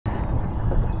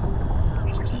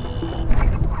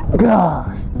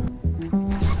Gosh.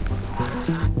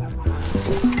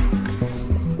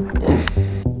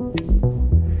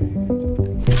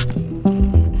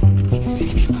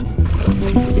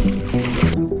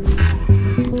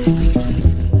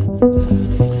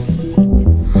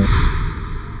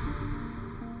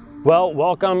 Well,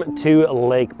 welcome to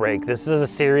Lake Break. This is a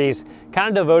series kind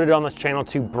of devoted on this channel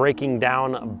to breaking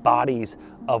down bodies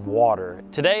of water.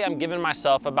 Today, I'm giving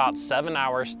myself about 7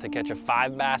 hours to catch a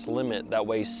 5 bass limit that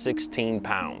weighs 16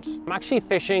 pounds. I'm actually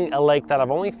fishing a lake that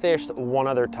I've only fished one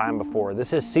other time before.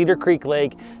 This is Cedar Creek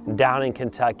Lake down in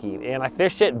Kentucky, and I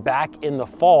fished it back in the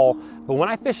fall. But when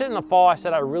I fished it in the fall, I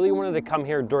said I really wanted to come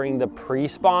here during the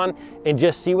pre-spawn and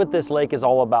just see what this lake is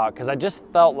all about, because I just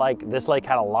felt like this lake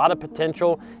had a lot of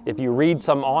potential. If you read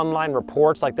some online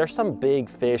reports, like there's some big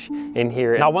fish in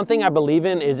here. Now, one thing I believe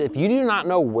in is if you do not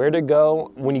know where to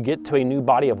go when you get to a new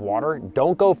body of water,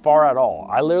 don't go far at all.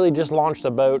 I literally just launched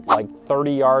a boat like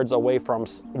 30 yards away from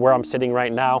where I'm sitting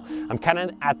right now. I'm kind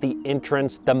of at the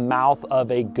entrance, the mouth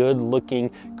of a good looking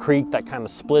creek that kind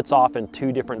of splits off in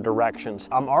two different directions.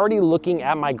 I'm already looking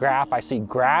at my graph. I see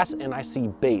grass and I see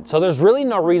bait. So there's really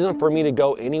no reason for me to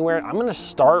go anywhere. I'm gonna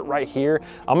start right here.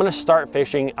 I'm gonna start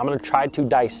fishing. I'm gonna try to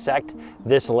dissect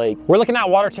this lake. We're looking at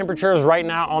water temperatures right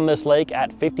now on this lake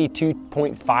at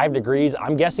 52.5 degrees.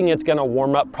 I'm guessing it's gonna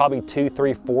warm up probably 2,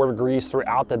 3, 4 degrees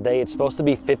throughout the day. It's supposed to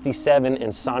be 57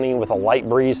 and sunny with a light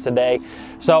breeze today.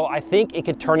 So I think it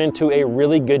could turn into a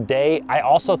really good day. I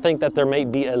also think that there may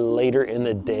be a later in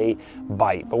the day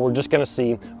bite, but we're just gonna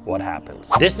see what happens.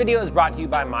 This video is brought to you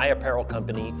by my apparel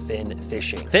company, Finn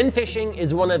Fishing. Finn Fishing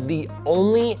is one of the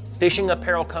only fishing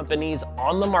apparel companies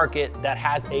on the market that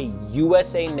has a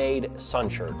USA-made sun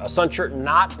shirt, a sun shirt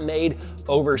not made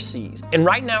overseas. And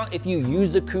right now, if you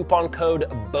use the coupon code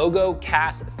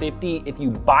BOGOCAST50, if you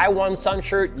buy one sun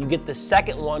shirt, you get the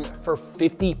second one for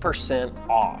 50%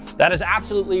 off. That is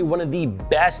absolutely one of the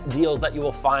best deals that you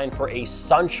will find for a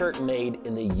sun shirt made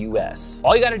in the US.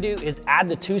 All you gotta do is add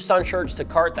the 2 sun shirts to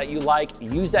cart that you like,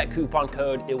 use that coupon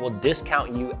code, it will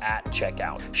discount you at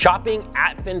checkout. Shopping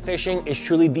at Finn Fishing is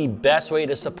truly the best way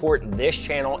to support this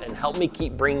channel and help me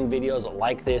keep bringing videos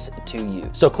like this to you.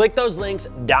 So click those links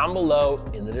down below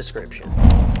in the description.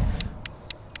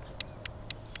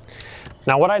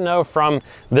 Now, what I know from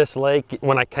this lake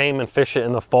when I came and fished it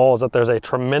in the fall is that there's a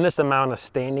tremendous amount of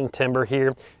standing timber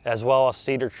here, as well as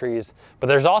cedar trees, but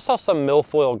there's also some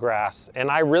milfoil grass, and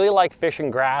I really like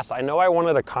fishing grass. I know I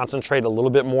wanted to concentrate a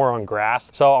little bit more on grass,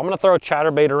 so I'm gonna throw a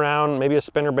chatterbait around, maybe a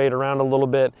spinnerbait around a little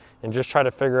bit, and just try to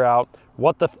figure out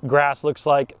what the grass looks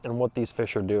like and what these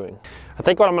fish are doing. I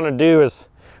think what I'm gonna do is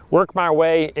work my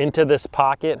way into this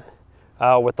pocket.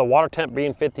 With the water temp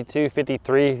being 52,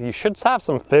 53, you should have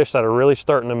some fish that are really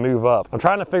starting to move up. I'm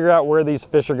trying to figure out where these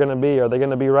fish are gonna be. Are they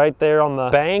gonna be right there on the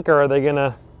bank, or are they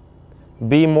gonna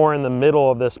be more in the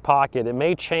middle of this pocket? It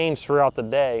may change throughout the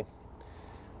day,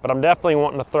 but I'm definitely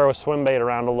wanting to throw a swim bait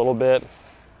around a little bit.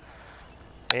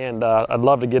 And I'd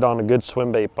love to get on a good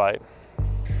swim bait bite.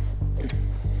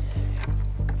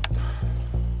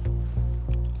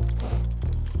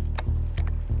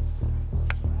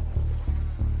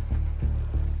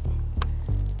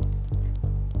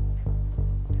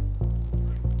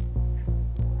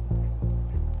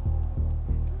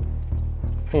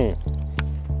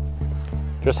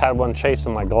 Just had one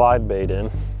chasing my glide bait in.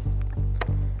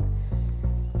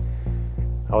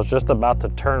 I was just about to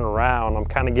turn around. I'm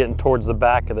kind of getting towards the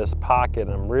back of this pocket.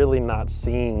 I'm really not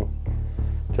seeing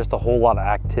just a whole lot of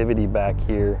activity back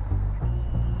here.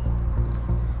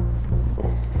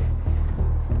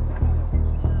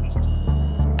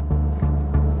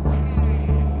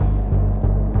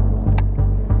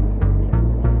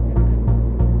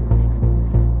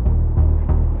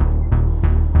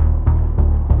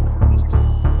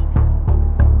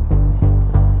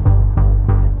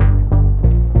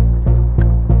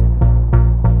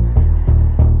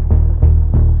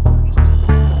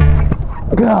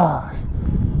 Gosh,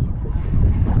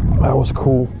 that was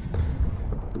cool.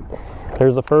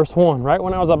 There's the first one right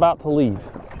when I was about to leave.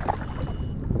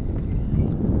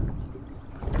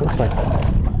 Looks like that.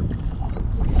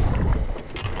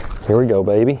 Here we go,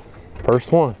 baby.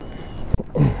 First one.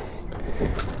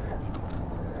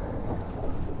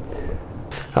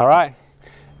 All right,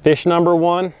 fish number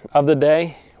 1 of the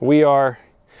day. We are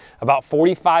about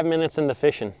 45 minutes into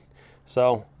fishing.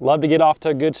 So love to get off to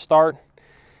a good start.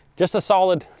 Just a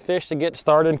solid fish to get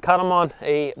started. Caught him on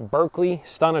a Berkeley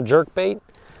Stunna jerkbait.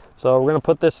 So we're gonna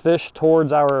put this fish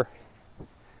towards our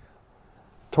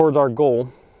goal.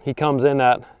 He comes in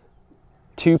at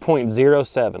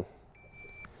 2.07.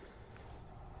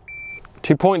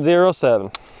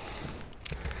 2.07.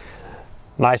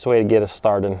 Nice way to get us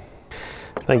started.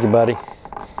 Thank you, buddy.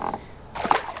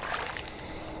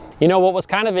 You know, what was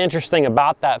kind of interesting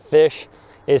about that fish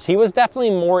is he was definitely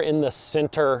more in the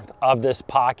center of this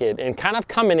pocket, and kind of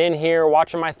coming in here,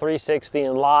 watching my 360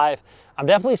 and live, I'm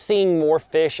definitely seeing more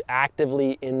fish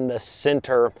actively in the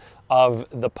center of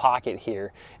the pocket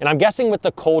here. And I'm guessing with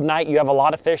the cold night, you have a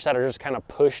lot of fish that are just kind of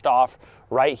pushed off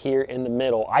right here in the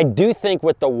middle. I do think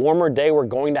with the warmer day we're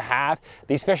going to have,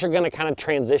 these fish are going to kind of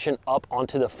transition up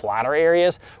onto the flatter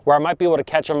areas where I might be able to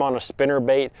catch them on a spinner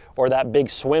bait or that big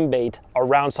swim bait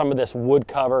around some of this wood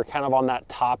cover, kind of on that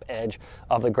top edge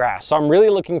of the grass. So I'm really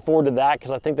looking forward to that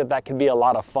because I think that that could be a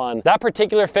lot of fun. That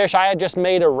particular fish, I had just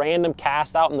made a random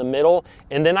cast out in the middle,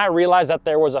 and then I realized that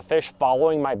there was a fish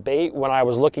following my bait when I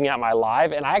was looking at my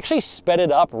live, and I actually sped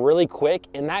it up really quick,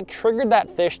 and that triggered that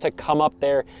fish to come up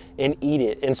there and eat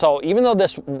it. And so even though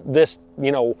this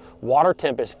you know, water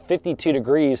temp is 52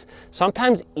 degrees,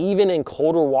 sometimes even in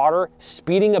colder water,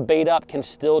 speeding a bait up can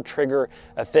still trigger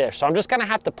a fish. So I'm just gonna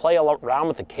have to play around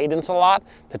with the cadence a lot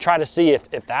to try to see if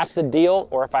that's the deal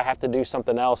or if I have to do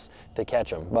something else to catch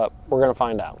them, but we're gonna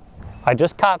find out. I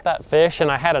just caught that fish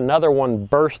and I had another one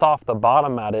burst off the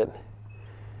bottom at it.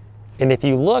 And if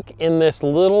you look in this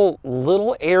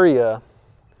little area,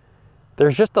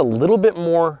 there's just a little bit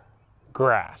more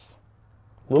grass,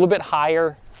 a little bit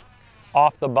higher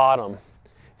off the bottom.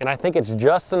 And I think it's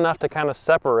just enough to kind of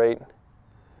separate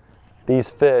these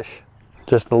fish.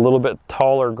 Just a little bit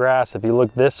taller grass. If you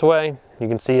look this way, you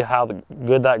can see how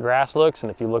good that grass looks.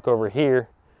 And if you look over here,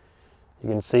 you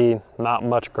can see not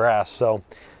much grass. So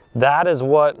that is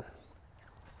what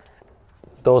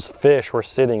those fish were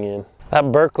sitting in.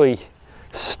 That Berkeley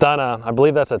Stunna, I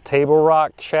believe that's a table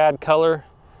rock shad color.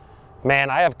 Man,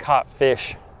 I have caught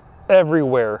fish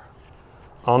everywhere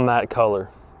on that color.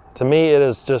 To me, it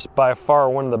is just by far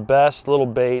one of the best little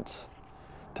baits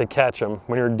to catch them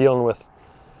when you're dealing with,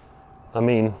 I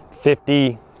mean,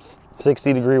 50,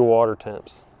 60 degree water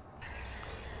temps.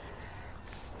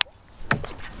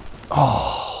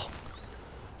 Oh.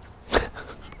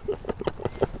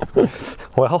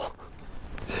 Well,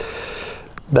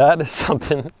 that is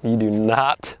something you do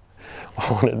not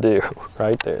want to do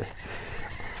right there.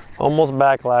 Almost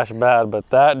backlash bad, but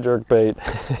that jerkbait,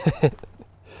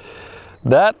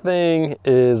 that thing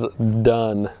is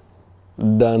done.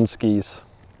 Done skis.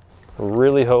 I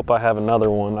really hope I have another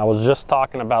one. I was just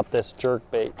talking about this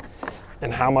jerkbait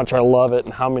and how much I love it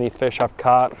and how many fish I've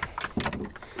caught.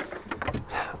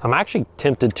 I'm actually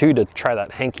tempted too to try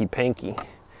that hanky panky.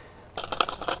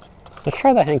 Let's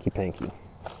try that hanky panky.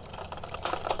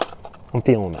 I'm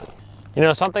feeling it. You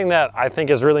know, something that I think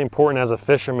is really important as a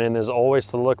fisherman is always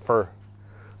to look for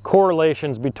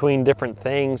correlations between different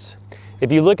things.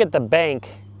 If you look at the bank,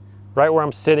 right where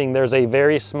I'm sitting, there's a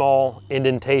very small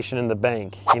indentation in the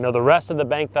bank. You know, the rest of the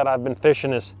bank that I've been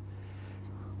fishing is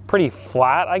pretty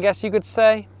flat, I guess you could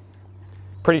say,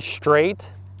 pretty straight.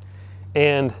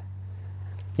 And,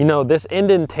 you know, this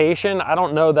indentation, I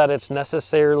don't know that it's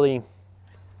necessarily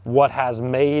what has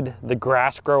made the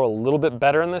grass grow a little bit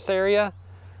better in this area,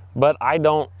 but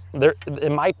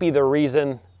it might be the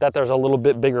reason that there's a little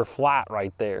bit bigger flat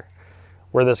right there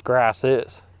where this grass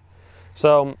is.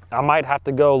 So I might have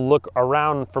to go look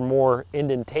around for more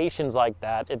indentations like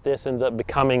that if this ends up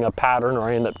becoming a pattern or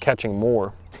I end up catching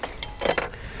more.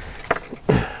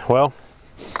 Well,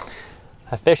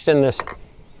 I fished in this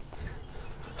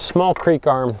small creek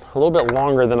arm a little bit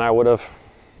longer than I would have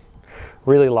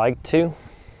really liked to,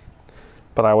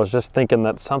 but I was just thinking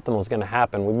that something was going to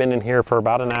happen. We've been in here for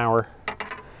about an hour,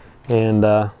 and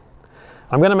I'm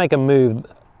going to make a move.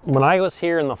 When I was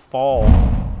here in the fall,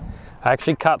 I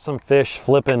actually caught some fish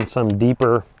flipping some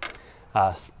deeper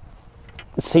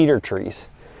cedar trees.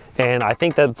 And I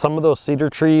think that some of those cedar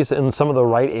trees in some of the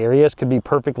right areas could be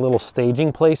perfect little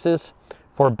staging places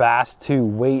for bass to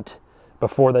wait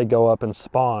before they go up and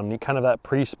spawn, kind of that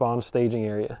pre-spawn staging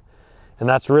area. And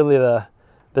that's really the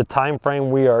time frame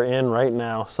we are in right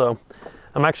now. So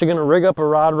I'm actually gonna rig up a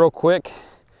rod real quick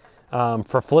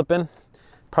for flipping.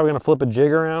 Probably gonna flip a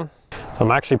jig around. So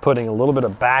I'm actually putting a little bit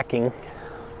of backing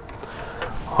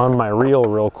on my reel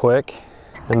real quick,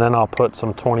 and then I'll put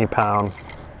some 20-pound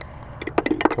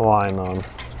line on.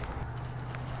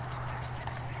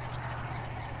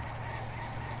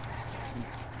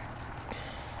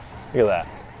 Look at that.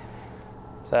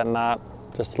 Is that not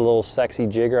just a little sexy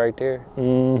jig right there?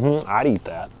 Mm-hmm, I'd eat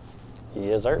that.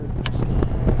 Yes, sir.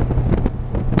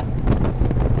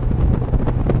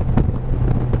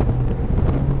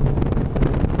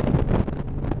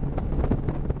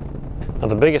 Now,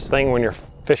 the biggest thing when you're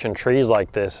fishing trees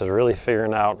like this is really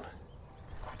figuring out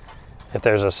if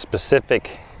there's a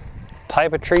specific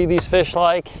type of tree these fish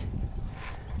like,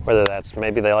 whether that's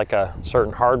maybe they like a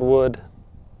certain hardwood.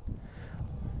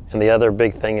 And the other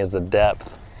big thing is the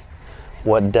depth.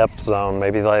 What depth zone?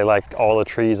 Maybe they like all the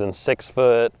trees in 6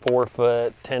 foot, 4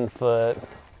 foot, 10 foot.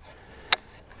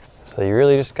 So you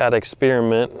really just gotta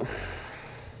experiment. I'm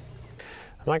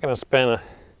not gonna spend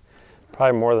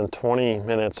probably more than 20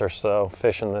 minutes or so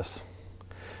fishing this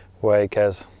way,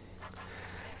 because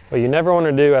what you never want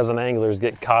to do as an angler is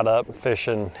get caught up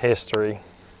fishing history.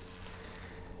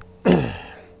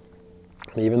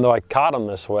 Even though I caught them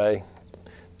this way,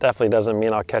 definitely doesn't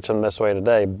mean I'll catch them this way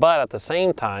today. But at the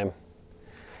same time,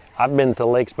 I've been to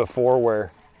lakes before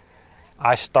where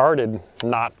I started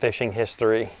not fishing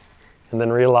history and then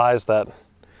realized that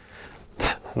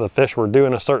the fish were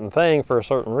doing a certain thing for a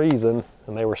certain reason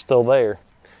and they were still there.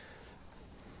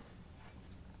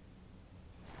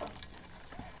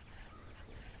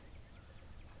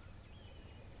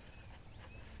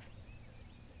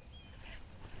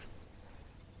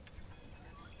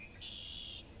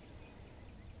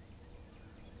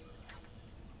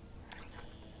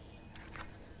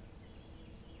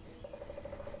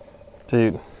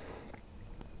 Dude,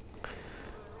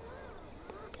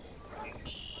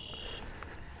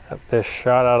 that fish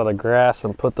shot out of the grass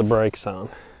and put the brakes on.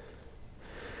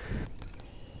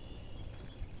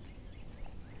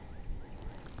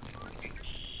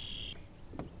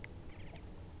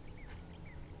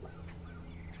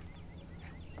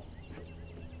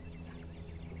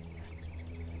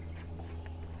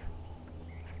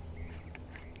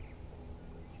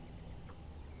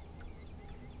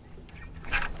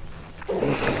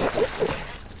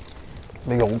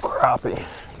 Big old crappie.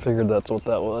 Figured that's what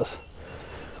that was.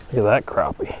 Look at that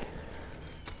crappie.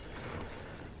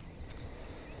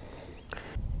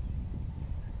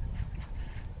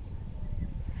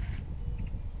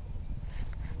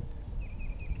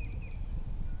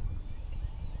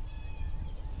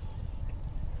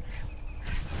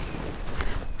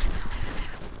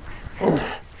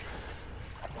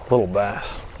 Little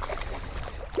bass.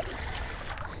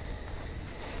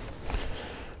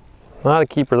 Not a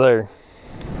keeper there.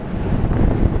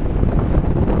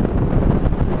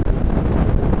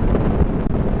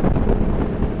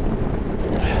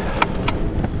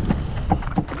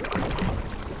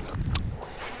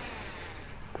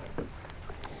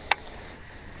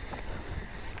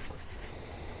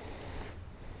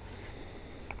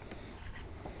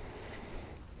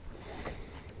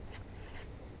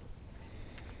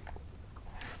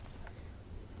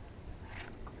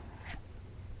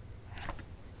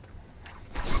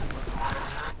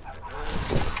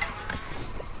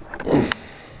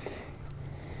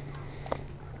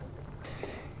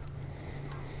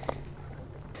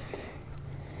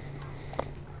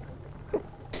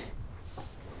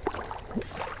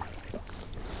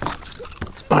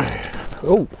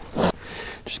 Oh,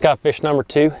 just got fish number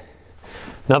 2.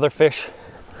 Another fish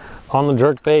on the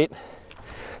jerk bait.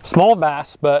 Small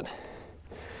bass, but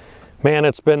man,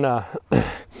 it's been,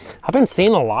 I've been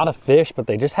seeing a lot of fish, but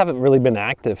they just haven't really been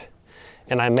active.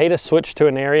 And I made a switch to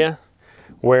an area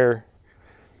where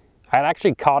I'd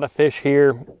actually caught a fish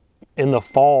here in the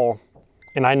fall,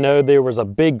 and I know there was a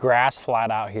big grass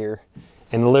flat out here.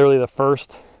 And literally the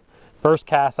first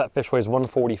cast, that fish weighs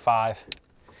 145.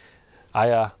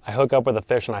 I hook up with a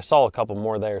fish and I saw a couple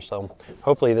more there, so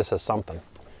hopefully this is something.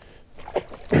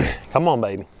 Come on,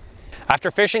 baby. After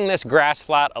fishing this grass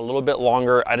flat a little bit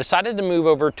longer, I decided to move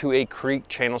over to a creek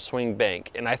channel swing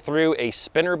bank, and I threw a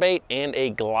spinner bait and a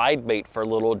glide bait for a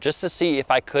little just to see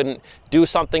if I couldn't do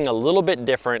something a little bit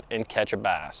different and catch a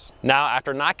bass. Now,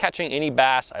 after not catching any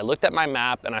bass, I looked at my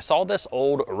map and I saw this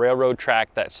old railroad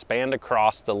track that spanned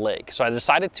across the lake. So I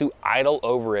decided to idle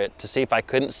over it to see if I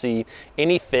couldn't see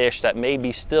any fish that may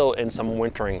be still in some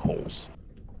wintering holes.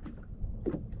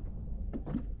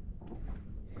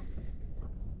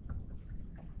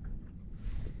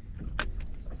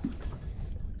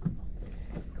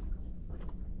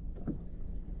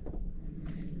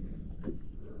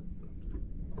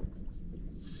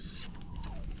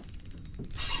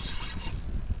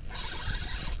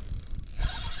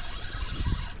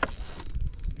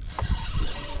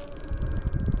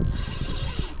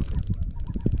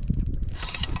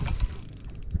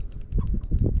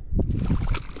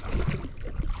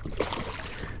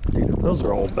 Those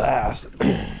are old bass.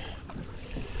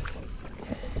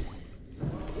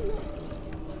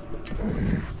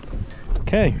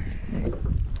 Okay.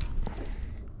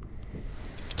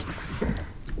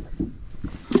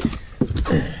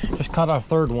 Just caught our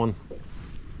third one.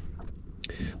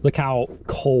 Look how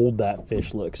cold that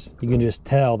fish looks. You can just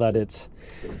tell that it's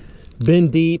been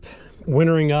deep,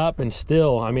 wintering up, and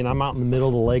still, I mean, I'm out in the middle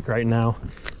of the lake right now.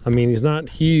 I mean, he's not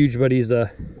huge, but he's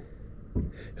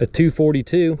a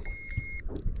 242.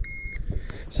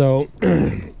 So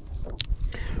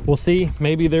we'll see.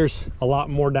 Maybe there's a lot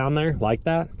more down there like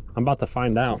that. I'm about to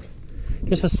find out.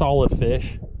 Just a solid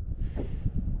fish.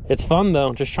 It's fun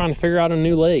though, just trying to figure out a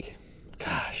new lake.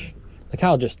 Gosh,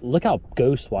 look how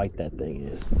ghost white that thing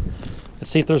is. Let's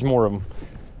see if there's more of them.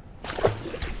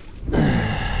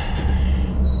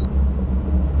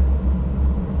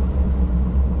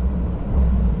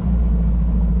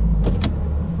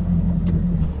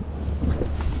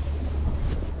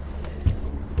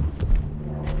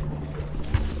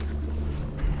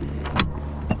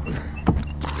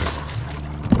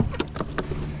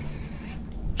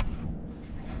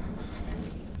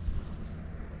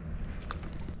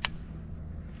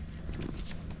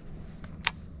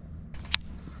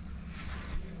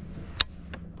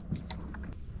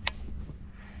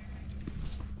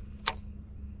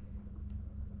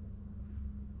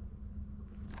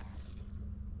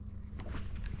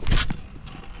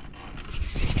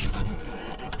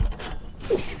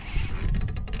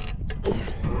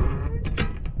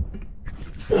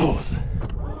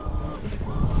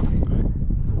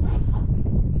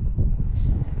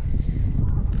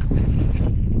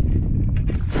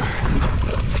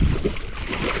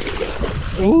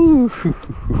 Ooh.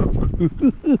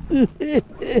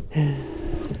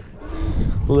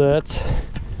 Let's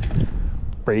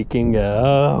freaking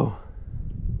go.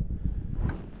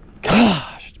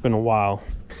 Gosh, it's been a while.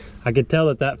 I could tell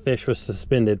that that fish was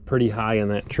suspended pretty high in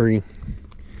that tree.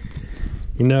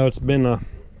 You know, it's been a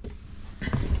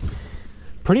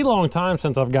pretty long time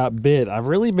since I've got bit. I've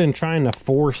really been trying to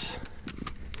force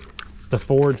the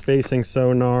forward facing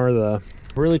sonar,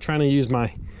 really trying to use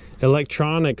my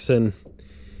electronics, and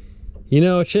you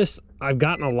know, it's just, I've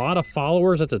gotten a lot of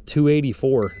followers. That's a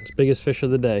 284. It's biggest fish of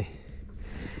the day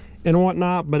and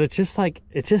whatnot, but it's just like,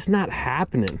 it's just not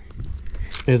happening.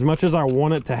 As much as I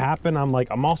want it to happen,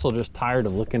 I'm also just tired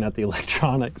of looking at the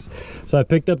electronics. So I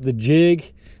picked up the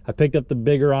jig, I picked up the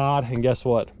bigger rod, and guess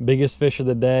what? Biggest fish of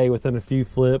the day within a few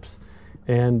flips.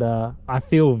 And I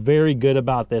feel very good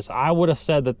about this. I would have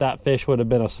said that that fish would have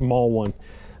been a small one.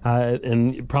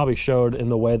 And it probably showed in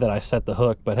the way that I set the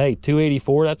hook, but hey,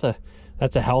 284,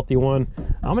 that's a healthy one.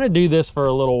 I'm gonna do this for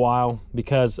a little while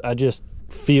because I just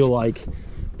feel like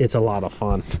it's a lot of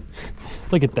fun.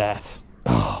 Look at that.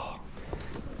 Oh,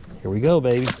 here we go,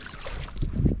 baby.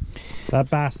 That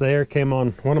bass there came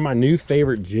on one of my new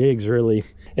favorite jigs, really.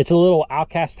 It's a little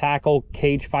Outcast Tackle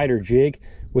Cage Fighter jig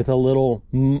with a little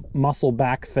muscle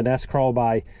back finesse crawl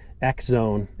by X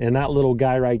Zone, and that little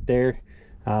guy right there,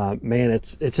 man,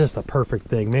 it's just a perfect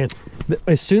thing, man.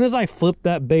 As soon as I flipped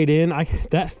that bait in,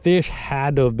 that fish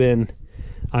had to have been,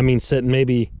 I mean, sitting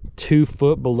maybe 2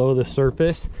 foot below the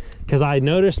surface, because I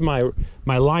noticed my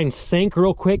line sank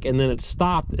real quick and then it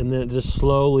stopped and then it just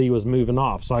slowly was moving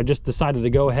off. So I just decided to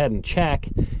go ahead and check,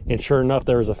 and sure enough,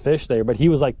 there was a fish there, but he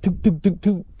was like toot, toot, toot,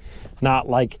 toot. Not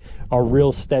like a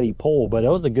real steady pull, but it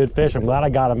was a good fish. I'm glad I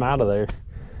got him out of there.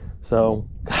 So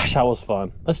gosh, that was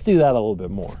fun. Let's do that a little bit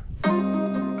more.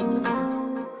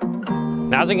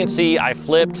 Now, as you can see, I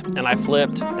flipped and I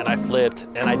flipped and I flipped,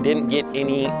 and I didn't get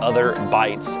any other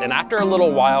bites. And after a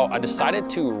little while, I decided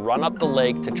to run up the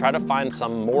lake to try to find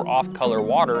some more off-color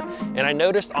water, and I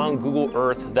noticed on Google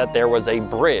Earth that there was a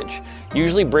bridge.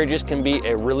 Usually bridges can be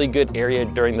a really good area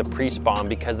during the pre-spawn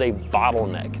because they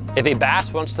bottleneck. If a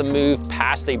bass wants to move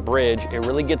past a bridge, it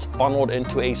really gets funneled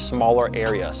into a smaller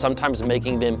area, sometimes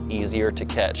making them easier to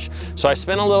catch. So I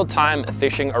spent a little time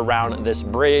fishing around this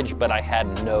bridge, but I had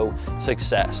no success.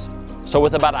 So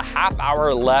with about a half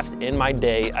hour left in my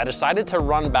day, I decided to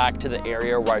run back to the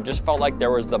area where I just felt like there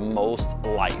was the most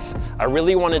life. I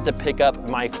really wanted to pick up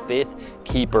my 5th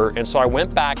keeper, and so I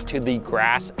went back to the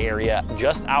grass area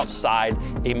just outside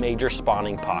a major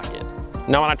spawning pocket.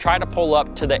 Now, when I tried to pull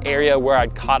up to the area where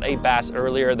I'd caught a bass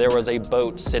earlier, there was a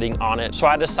boat sitting on it. So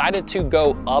I decided to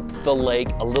go up the lake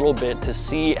a little bit to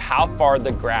see how far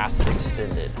the grass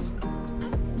extended.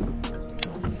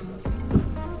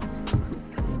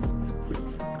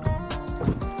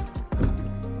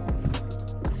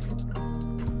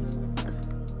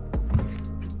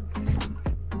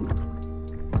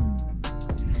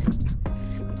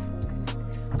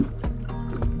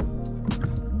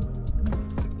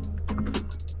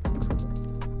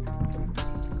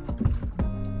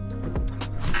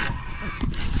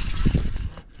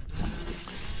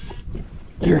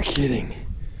 You're kidding.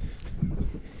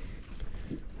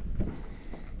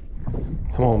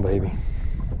 Come on, baby.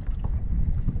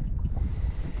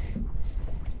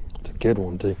 It's a good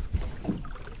one, too.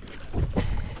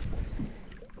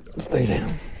 Stay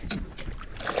down.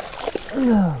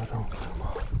 No, don't come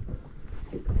on.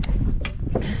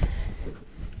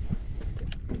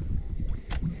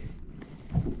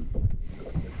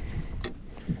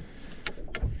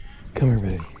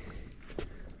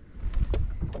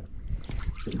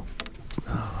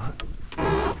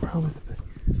 probably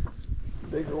the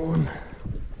bigger one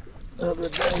the other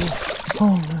day.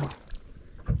 Oh no.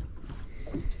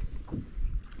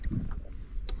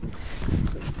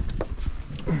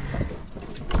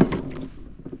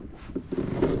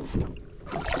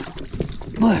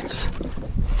 Let's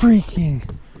freaking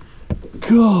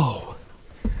go.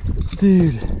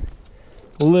 Dude,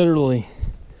 literally,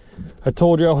 I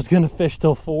told you I was gonna fish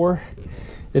till 4.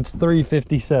 It's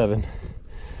 3:57.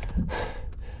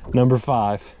 Number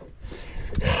 5.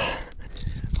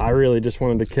 I really just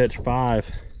wanted to catch 5.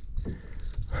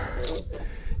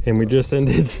 And we just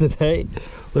ended the day.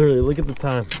 Literally, look at the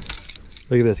time.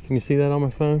 Look at this. Can you see that on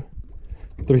my phone?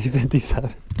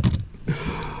 3:57.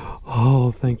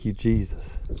 Oh, thank you,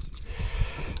 Jesus.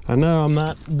 I know I'm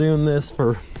not doing this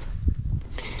for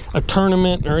a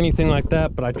tournament or anything like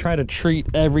that, but I try to treat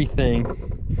everything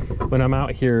when I'm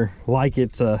out here like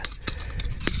it's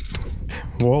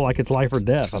like it's life or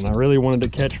death. And I really wanted to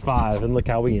catch 5, and look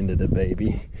how we ended it,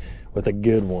 baby, with a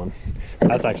good one.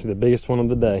 That's actually the biggest one of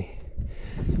the day.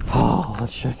 Oh,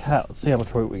 let's check out. Let's see how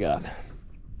much weight we got.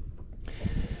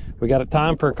 We got it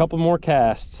time for a couple more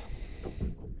casts.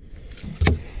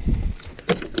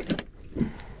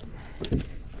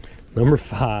 Number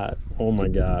 5. Oh my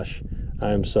gosh,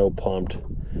 I am so pumped.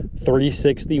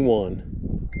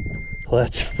 361.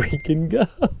 Let's freaking go.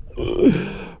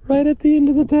 Right at the end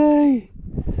of the day.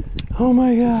 Oh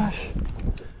my gosh.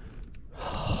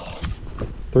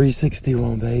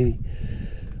 361, baby.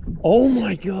 Oh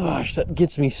my gosh, that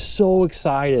gets me so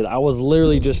excited. I was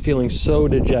literally just feeling so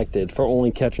dejected for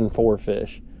only catching 4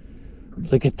 fish.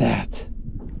 Look at that.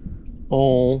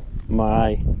 Oh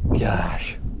my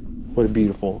gosh. What a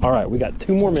beautiful. All right, we got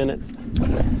 2 more minutes.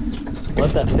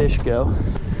 Let that fish go.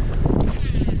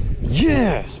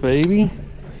 Yes, baby.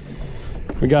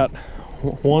 We got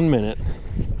 1 minute.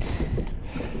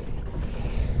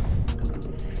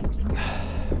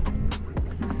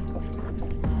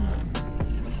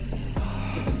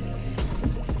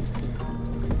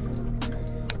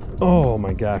 Oh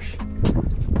my gosh,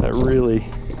 that really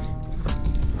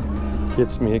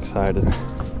gets me excited.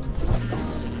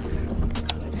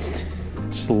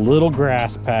 Just a little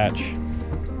grass patch.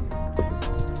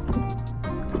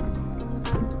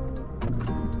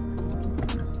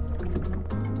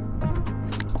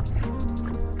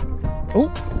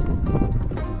 Oh.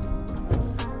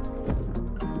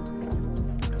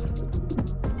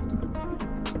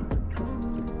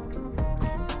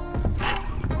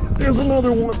 There's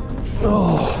another one.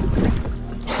 Oh,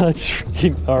 that's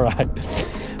freaking, all right.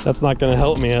 That's not gonna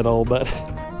help me at all, but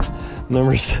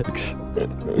number 6.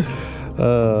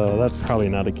 That's probably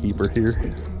not a keeper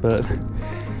here, but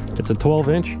it's a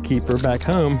 12-inch keeper back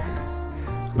home.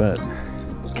 But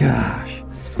gosh,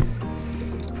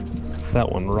 that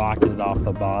one rocketed off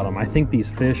the bottom. I think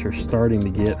these fish are starting to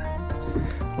get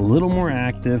a little more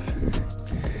active.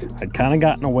 I'd kind of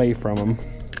gotten away from them.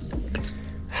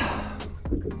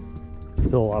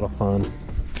 Still a lot of fun.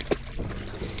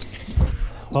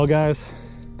 Well guys,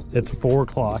 it's 4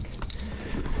 o'clock.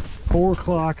 4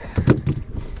 o'clock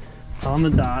on the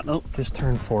dot. Oh, just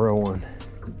turned 4:01.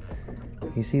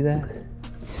 You see that?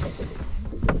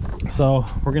 So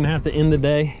we're gonna have to end the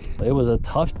day. It was a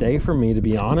tough day for me, to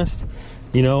be honest.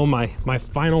 You know, my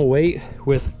final weight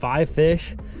with 5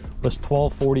 fish was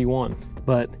 1241.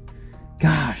 But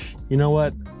gosh, you know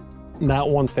what? That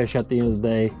one fish at the end of the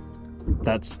day,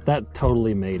 that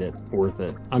totally made it worth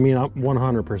it. I mean,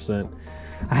 100%.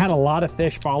 I had a lot of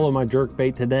fish follow my jerk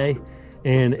bait today,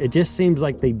 and it just seems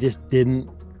like they just didn't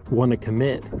want to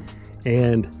commit.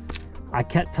 And I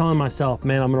kept telling myself,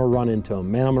 man, I'm gonna run into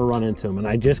them, man, I'm gonna run into them. And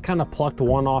I just kind of plucked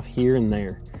one off here and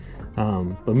there.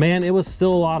 But man, it was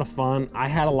still a lot of fun. I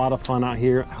had a lot of fun out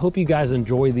here. I hope you guys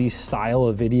enjoy these style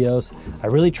of videos. I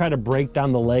really try to break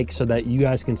down the lake so that you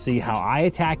guys can see how I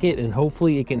attack it, and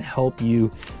hopefully it can help you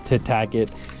to attack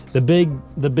it. The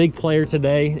big player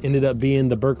today ended up being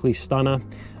the Berkeley Stunna.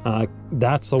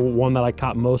 That's the one that I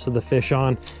caught most of the fish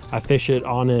on. I fish it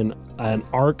on an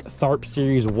ARC Tharp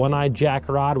Series 1-eye jack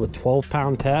rod with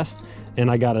 12-pound test, and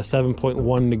I got a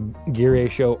 7.1 gear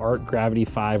ratio ARC Gravity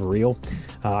 5 reel.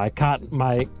 I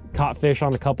caught fish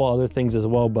on a couple other things as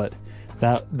well, but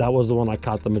that was the one I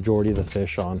caught the majority of the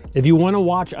fish on. If you want to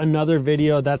watch another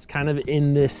video that's kind of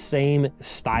in this same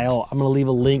style, I'm going to leave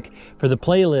a link for the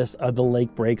playlist of the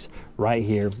lake breaks right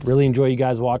here. Really enjoy you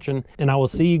guys watching, and I will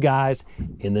see you guys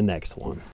in the next one.